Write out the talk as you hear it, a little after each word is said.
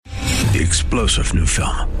The explosive new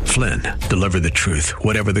film, Flynn, deliver the truth,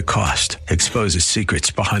 whatever the cost, exposes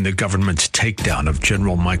secrets behind the government's takedown of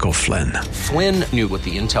General Michael Flynn. Flynn knew what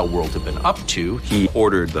the intel world had been up to. He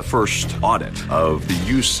ordered the first audit of the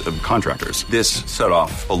use of contractors. This set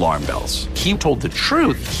off alarm bells. He told the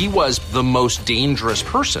truth. He was the most dangerous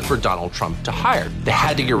person for Donald Trump to hire. They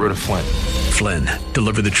had to get rid of Flynn. Flynn,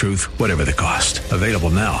 deliver the truth, whatever the cost. Available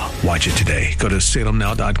now. Watch it today. Go to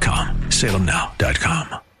salemnow.com.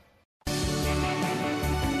 salemnow.com.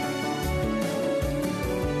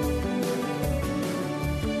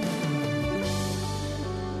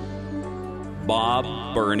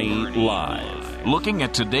 Bob Burney Live. Looking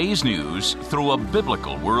at today's news through a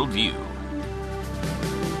biblical worldview.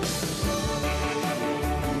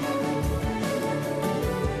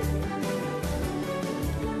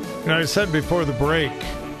 I said before the break,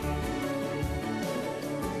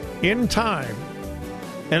 in time,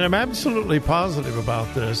 and I'm absolutely positive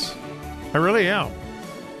about this, I really am.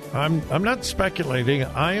 I'm not speculating.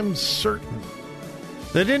 I am certain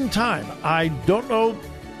that in time, I don't know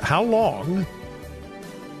how long,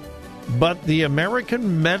 but the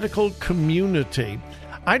American medical community,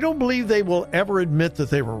 I don't believe they will ever admit that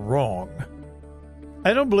they were wrong.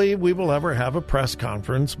 I don't believe we will ever have a press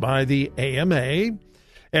conference by the AMA,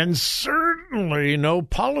 and certainly no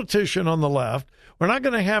politician on the left. We're not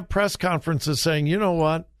going to have press conferences saying, you know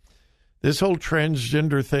what, this whole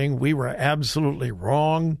transgender thing, we were absolutely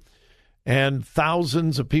wrong, and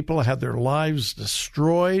thousands of people had their lives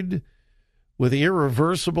destroyed with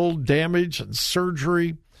irreversible damage and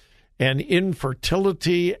surgery and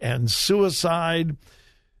infertility and suicide.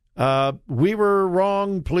 We were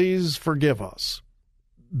wrong. Please forgive us.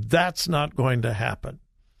 That's not going to happen.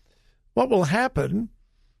 What will happen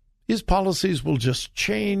is policies will just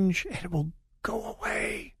change and it will go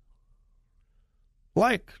away.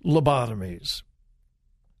 Like lobotomies.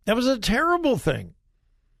 That was a terrible thing.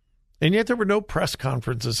 And yet there were no press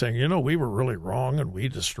conferences saying, you know, we were really wrong and we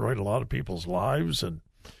destroyed a lot of people's lives. And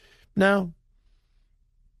no,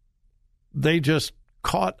 they just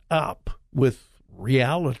caught up with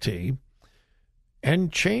reality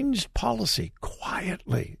and changed policy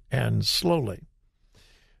quietly and slowly.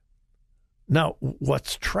 Now,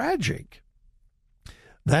 what's tragic,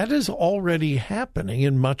 that is already happening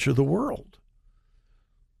in much of the world.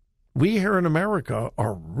 We here in America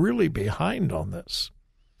are really behind on this.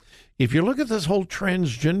 If you look at this whole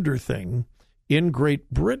transgender thing in Great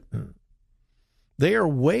Britain, they are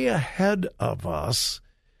way ahead of us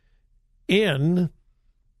in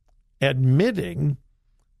admitting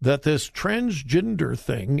that this transgender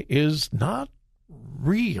thing is not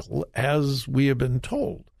real as we have been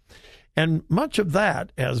told. And much of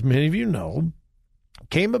that, as many of you know,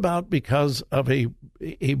 came about because of a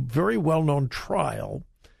very well-known trial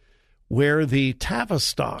where the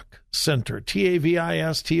Tavistock Center,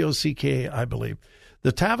 Tavistock, I believe,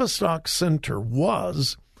 the Tavistock Center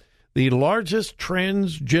was the largest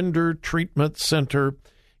transgender treatment center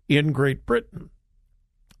in Great Britain.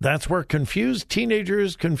 That's where confused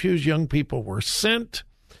teenagers, confused young people were sent,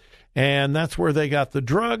 and that's where they got the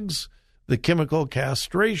drugs, the chemical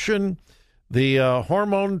castration, the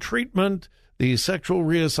hormone treatment, the sexual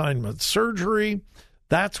reassignment surgery.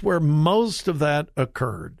 That's where most of that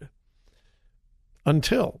occurred.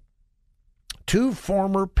 Until two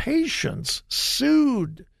former patients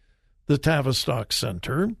sued the Tavistock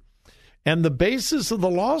Center, and the basis of the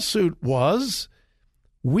lawsuit was,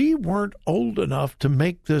 we weren't old enough to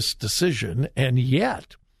make this decision, and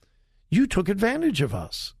yet you took advantage of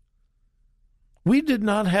us. We did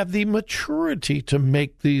not have the maturity to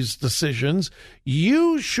make these decisions.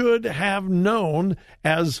 You should have known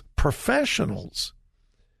as professionals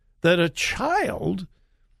that a child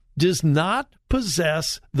does not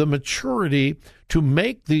possess the maturity to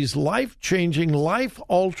make these life-changing,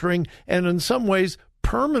 life-altering, and in some ways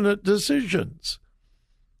permanent decisions.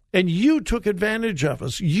 And you took advantage of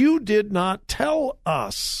us. You did not tell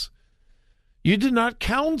us. You did not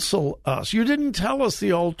counsel us. You didn't tell us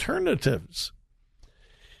the alternatives.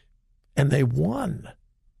 And they won.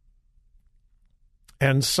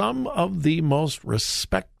 And some of the most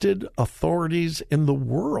respected authorities in the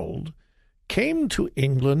world came to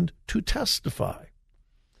England to testify.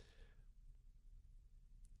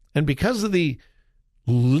 And because of the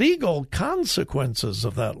legal consequences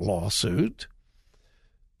of that lawsuit,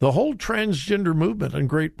 the whole transgender movement in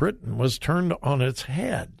Great Britain was turned on its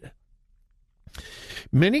head.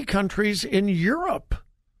 Many countries in Europe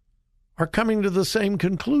are coming to the same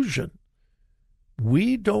conclusion.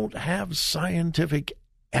 We don't have scientific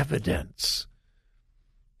evidence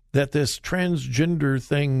that this transgender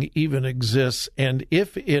thing even exists, and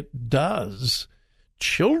if it does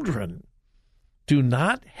children do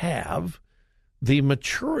not have the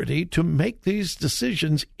maturity to make these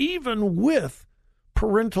decisions, even with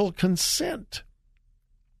parental consent.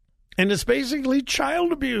 And it's basically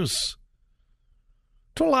child abuse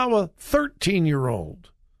to allow a 13-year-old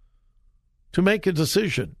to make a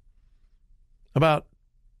decision about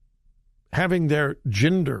having their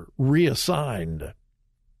gender reassigned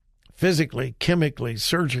physically, chemically,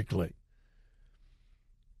 surgically.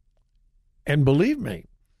 And believe me,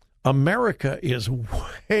 America is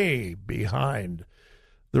way behind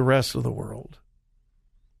the rest of the world.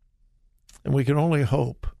 And we can only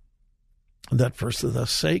hope that for the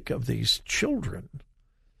sake of these children,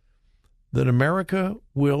 that America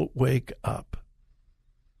will wake up.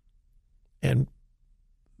 And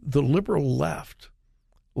the liberal left,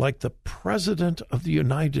 like the President of the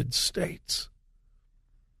United States,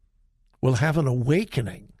 will have an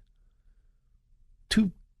awakening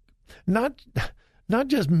to not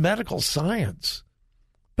just medical science,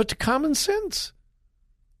 but to common sense.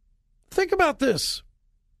 Think about this.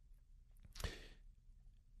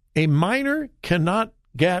 A minor cannot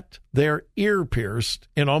get their ear pierced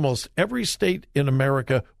in almost every state in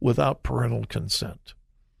America without parental consent.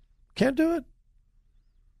 Can't do it.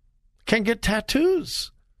 Can't get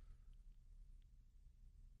tattoos.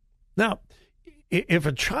 Now, if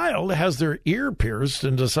a child has their ear pierced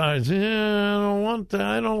and decides, I don't want that,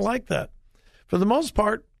 I don't like that, for the most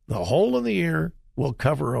part, the hole in the ear will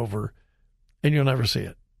cover over and you'll never see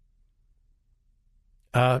it.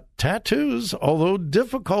 Tattoos, although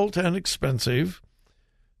difficult and expensive,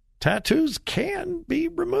 tattoos can be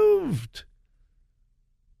removed.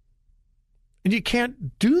 And you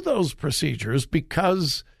can't do those procedures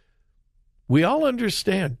because we all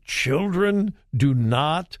understand children do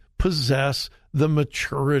not possess the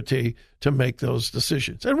maturity to make those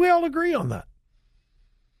decisions. And we all agree on that.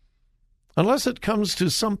 Unless it comes to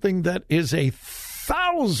something that is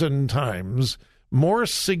 1,000 times more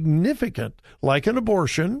significant, like an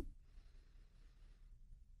abortion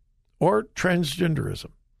or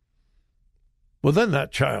transgenderism. Well, then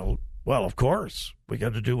that child, well, of course, we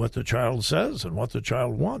got to do what the child says and what the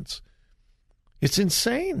child wants. It's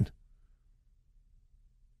insane.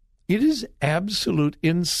 It is absolute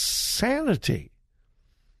insanity.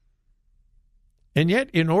 And yet,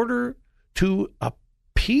 in order to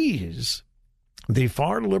appease the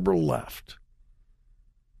far liberal left,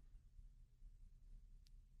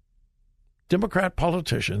 Democrat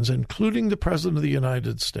politicians, including the President of the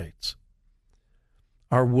United States,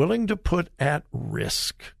 are willing to put at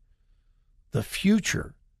risk the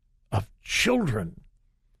future of children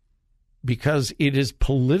because it is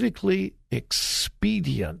politically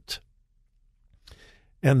expedient.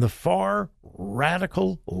 And the far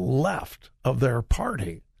radical left of their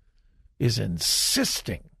party is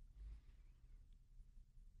insisting.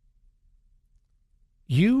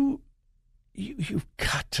 You've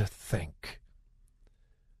got to think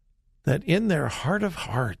that in their heart of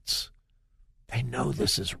hearts, they know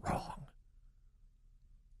this is wrong.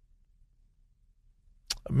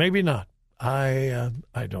 Maybe not. I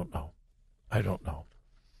don't know. I don't know.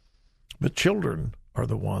 But children are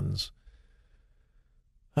the ones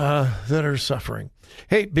that are suffering.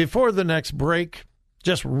 Hey, before the next break,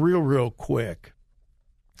 just real quick,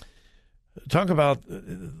 talk about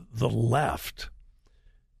the left.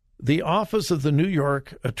 The office of the New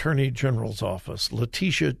York Attorney General's office,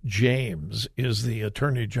 Letitia James is the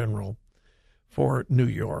Attorney General for New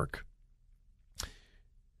York.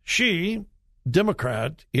 She,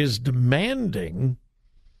 Democrat, is demanding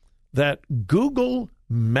that Google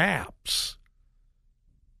Maps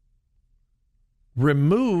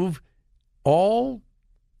remove all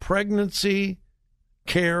pregnancy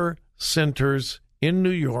care centers in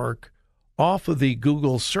New York off of the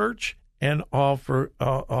Google search and off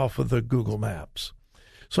of the Google Maps.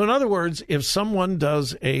 So in other words, if someone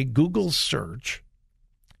does a Google search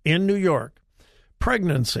in New York,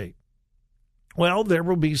 pregnancy, well, there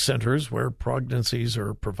will be centers where pregnancies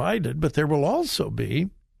are provided, but there will also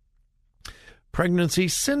be pregnancy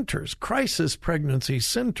centers, crisis pregnancy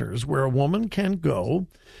centers, where a woman can go,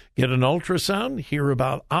 get an ultrasound, hear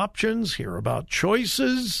about options, hear about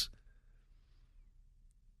choices.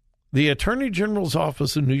 The Attorney General's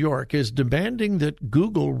office in New York is demanding that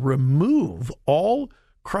Google remove all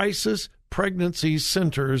crisis pregnancy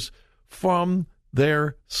centers from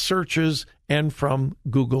their searches and from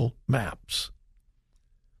Google Maps.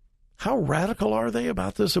 How radical are they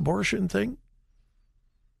about this abortion thing?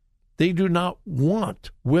 They do not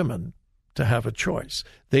want women to have a choice.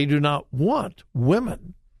 They do not want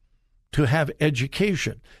women to have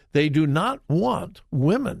education. They do not want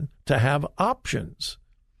women to have options.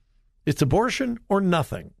 It's abortion or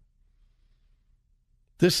nothing.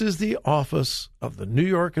 This is the office of the New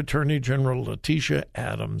York Attorney General Letitia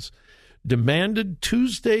Adams demanded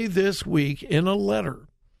Tuesday this week in a letter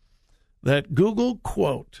that Google,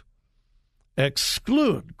 quote,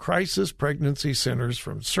 exclude crisis pregnancy centers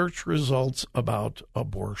from search results about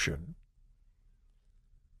abortion.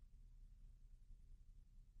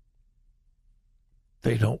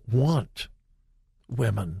 They don't want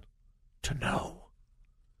women to know.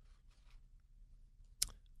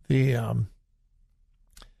 The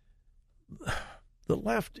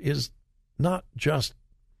left is not just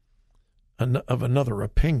of another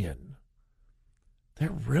opinion. They're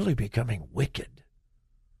really becoming wicked.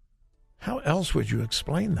 How else would you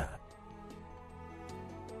explain that?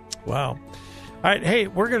 Wow. All right, hey,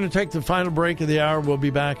 we're going to take the final break of the hour. We'll be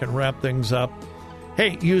back and wrap things up.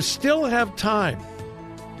 Hey, you still have time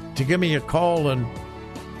to give me a call and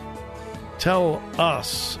tell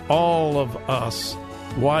us, all of us,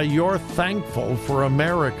 why you're thankful for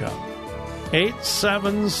America.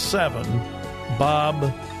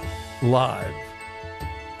 877-BOB-LIVE.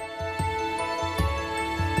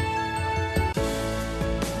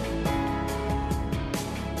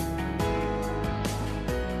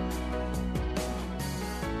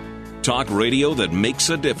 Talk radio that makes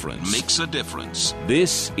a difference. Makes a difference.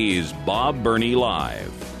 This is Bob Burney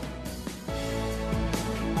Live.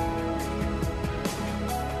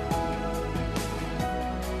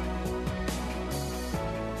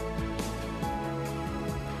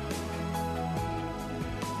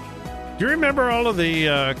 Do you remember all of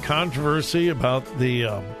the controversy about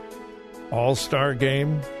the All-Star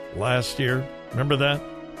game last year? Remember that?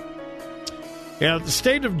 Yeah, the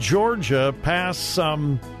state of Georgia passed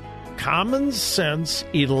some common sense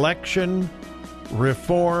election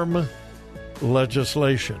reform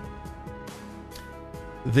legislation.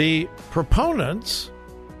 The proponents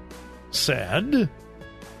said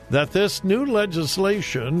that this new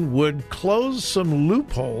legislation would close some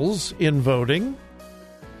loopholes in voting,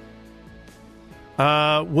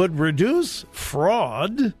 would reduce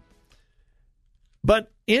fraud,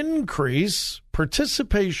 but increase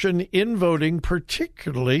participation in voting,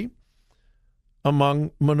 particularly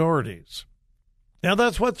among minorities. Now,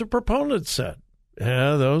 that's what the proponents said.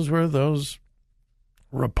 Yeah, those were those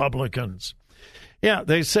Republicans. Yeah,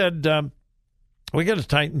 they said, we got to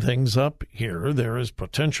tighten things up here. There is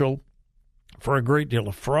potential for a great deal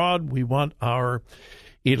of fraud. We want our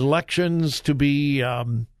elections to be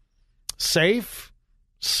safe,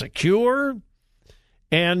 secure,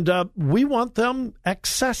 and we want them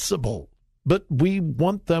accessible, but we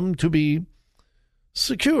want them to be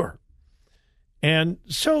secure. And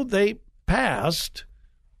so they passed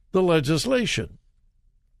the legislation.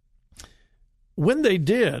 When they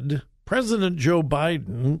did, President Joe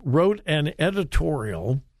Biden wrote an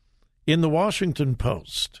editorial in the Washington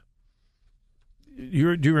Post. Do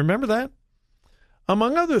you remember that?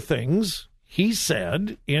 Among other things, he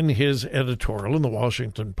said in his editorial in the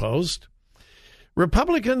Washington Post,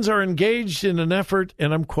 Republicans are engaged in an effort,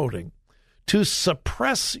 and I'm quoting, to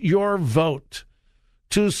suppress your vote,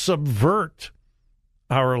 to subvert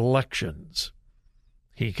our elections.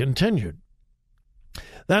 He continued,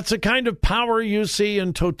 that's a kind of power you see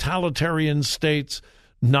in totalitarian states,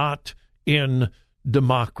 not in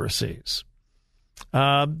democracies.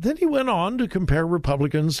 Then he went on to compare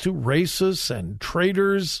Republicans to racists and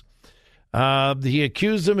traitors. He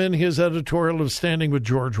accused them in his editorial of standing with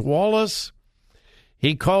George Wallace.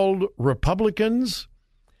 He called Republicans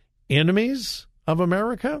enemies of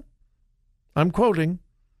America. I'm quoting,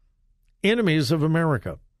 enemies of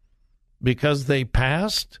America, because they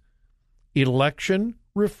passed election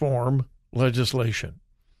reform legislation.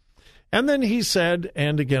 And then he said,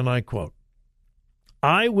 and again I quote,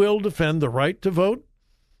 I will defend the right to vote,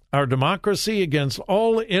 our democracy against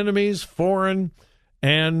all enemies, foreign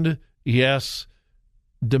and, yes,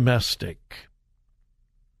 domestic.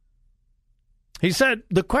 He said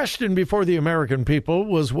the question before the American people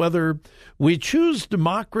was whether we choose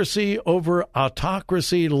democracy over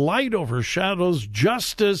autocracy, light over shadows,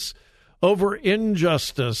 justice over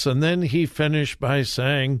injustice. And then he finished by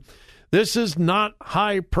saying, this is not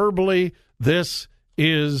hyperbole, this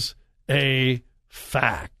is a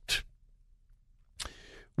fact.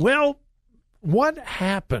 Well, what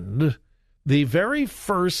happened the very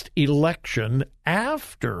first election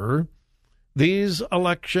after these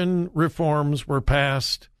election reforms were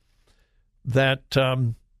passed that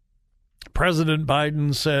President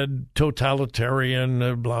Biden said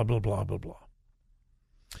totalitarian, blah, blah, blah, blah,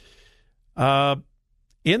 blah.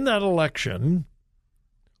 In that election,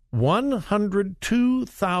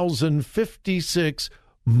 102,056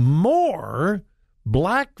 more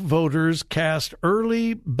black voters cast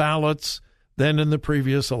early ballots than in the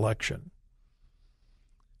previous election.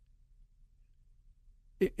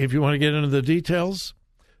 If you want to get into the details,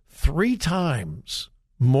 3 times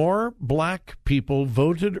more black people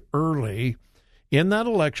voted early in that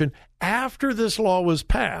election after this law was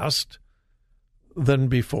passed than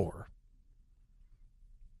before.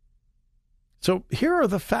 So here are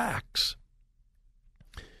the facts.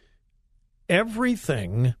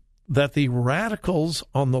 Everything that the radicals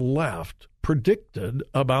on the left predicted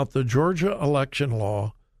about the Georgia election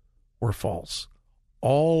law were false.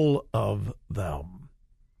 All of them.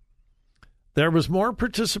 There was more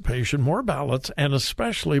participation, more ballots, and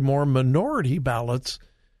especially more minority ballots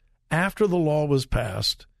after the law was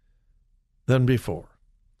passed than before.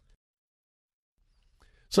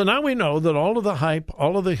 So now we know that all of the hype,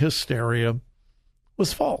 all of the hysteria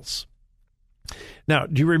was false. Now,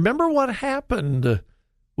 do you remember what happened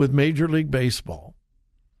with Major League Baseball?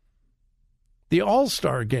 The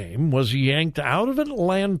All-Star game was yanked out of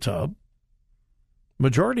Atlanta,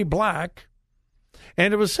 majority black,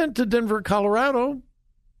 and it was sent to Denver, Colorado,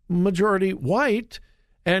 majority white,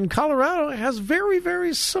 and Colorado has very,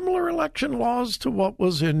 very similar election laws to what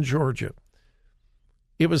was in Georgia.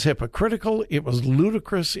 It was hypocritical, it was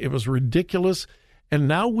ludicrous, it was ridiculous, and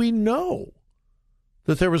now we know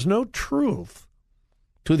that there was no truth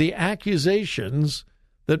to the accusations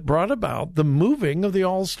that brought about the moving of the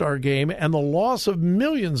All-Star game and the loss of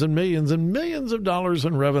millions and millions and millions of dollars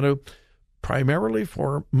in revenue, primarily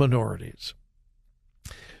for minorities.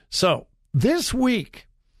 So this week,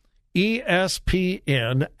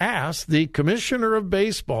 ESPN asked the commissioner of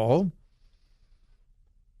baseball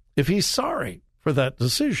if he's sorry for that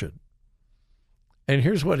decision. And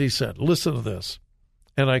here's what he said. Listen to this,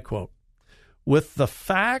 and I quote, "With the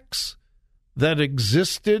facts that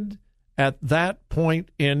existed at that point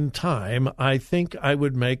in time, I think I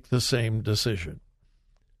would make the same decision."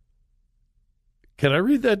 Can I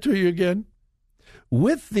read that to you again?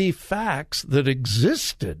 With the facts that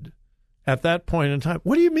existed at that point in time.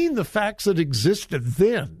 What do you mean the facts that existed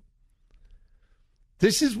then?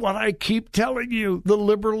 This is what I keep telling you. The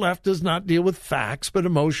liberal left does not deal with facts, but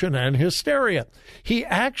emotion and hysteria. He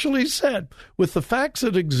actually said, with the facts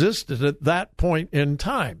that existed at that point in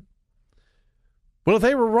time. Well, if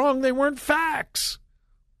they were wrong, they weren't facts.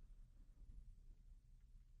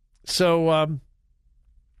 So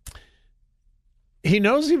he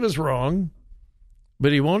knows he was wrong,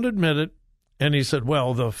 but he won't admit it. And he said,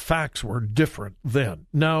 well, the facts were different then.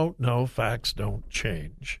 No, facts don't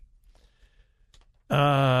change.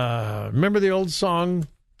 Remember the old song,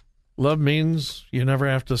 "Love Means You Never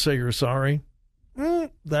Have to Say You're Sorry"?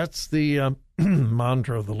 That's the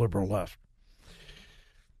mantra of the liberal left.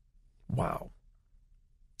 Wow.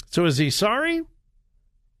 So is he sorry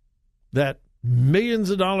that millions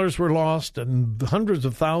of dollars were lost and hundreds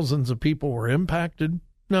of thousands of people were impacted?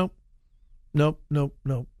 No, not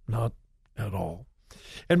at all.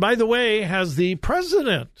 And by the way, has the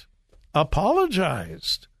president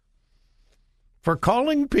apologized for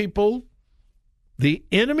calling people the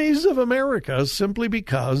enemies of America simply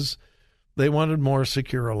because they wanted more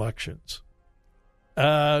secure elections?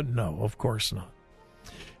 No, of course not.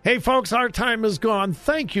 Hey, folks, our time is gone.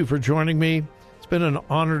 Thank you for joining me. It's been an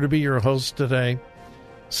honor to be your host today.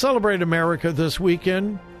 Celebrate America this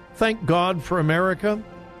weekend. Thank God for America.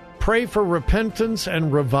 Pray for repentance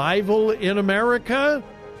and revival in America.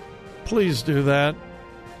 Please do that.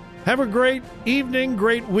 Have a great evening,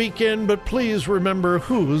 great weekend, but please remember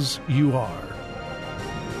whose you are.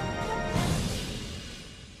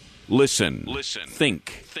 Listen.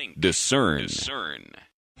 Think. Discern.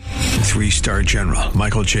 3-star General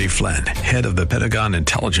Michael J. Flynn, head of the Pentagon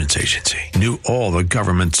Intelligence Agency, knew all the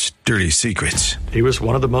government's dirty secrets. He was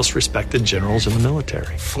one of the most respected generals in the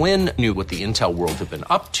military. Flynn knew what the intel world had been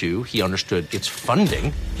up to. He understood its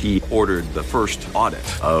funding. He ordered the first audit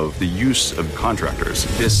of the use of contractors.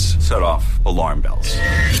 This set off alarm bells.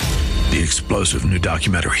 The explosive new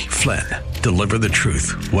documentary, Flynn, Deliver the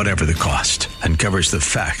Truth, Whatever the Cost, uncovers the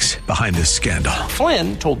facts behind this scandal.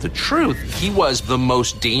 Flynn told the truth. He was the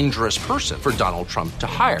most dangerous person for Donald Trump to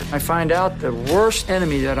hire. I find out the worst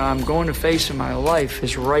enemy that I'm going to face in my life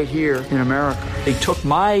is right here in America. They took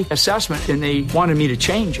my assessment and they wanted me to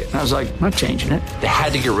change it. And I was like, I'm not changing it. They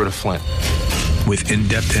had to get rid of Flynn. With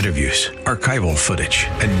in-depth interviews, archival footage,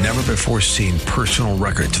 and never-before-seen personal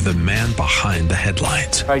records of the man behind the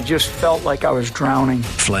headlines. I just felt like I was drowning.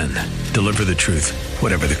 Flynn, Deliver the Truth,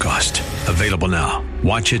 Whatever the Cost. Available now.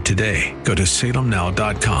 Watch it today. Go to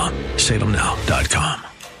salemnow.com. salemnow.com.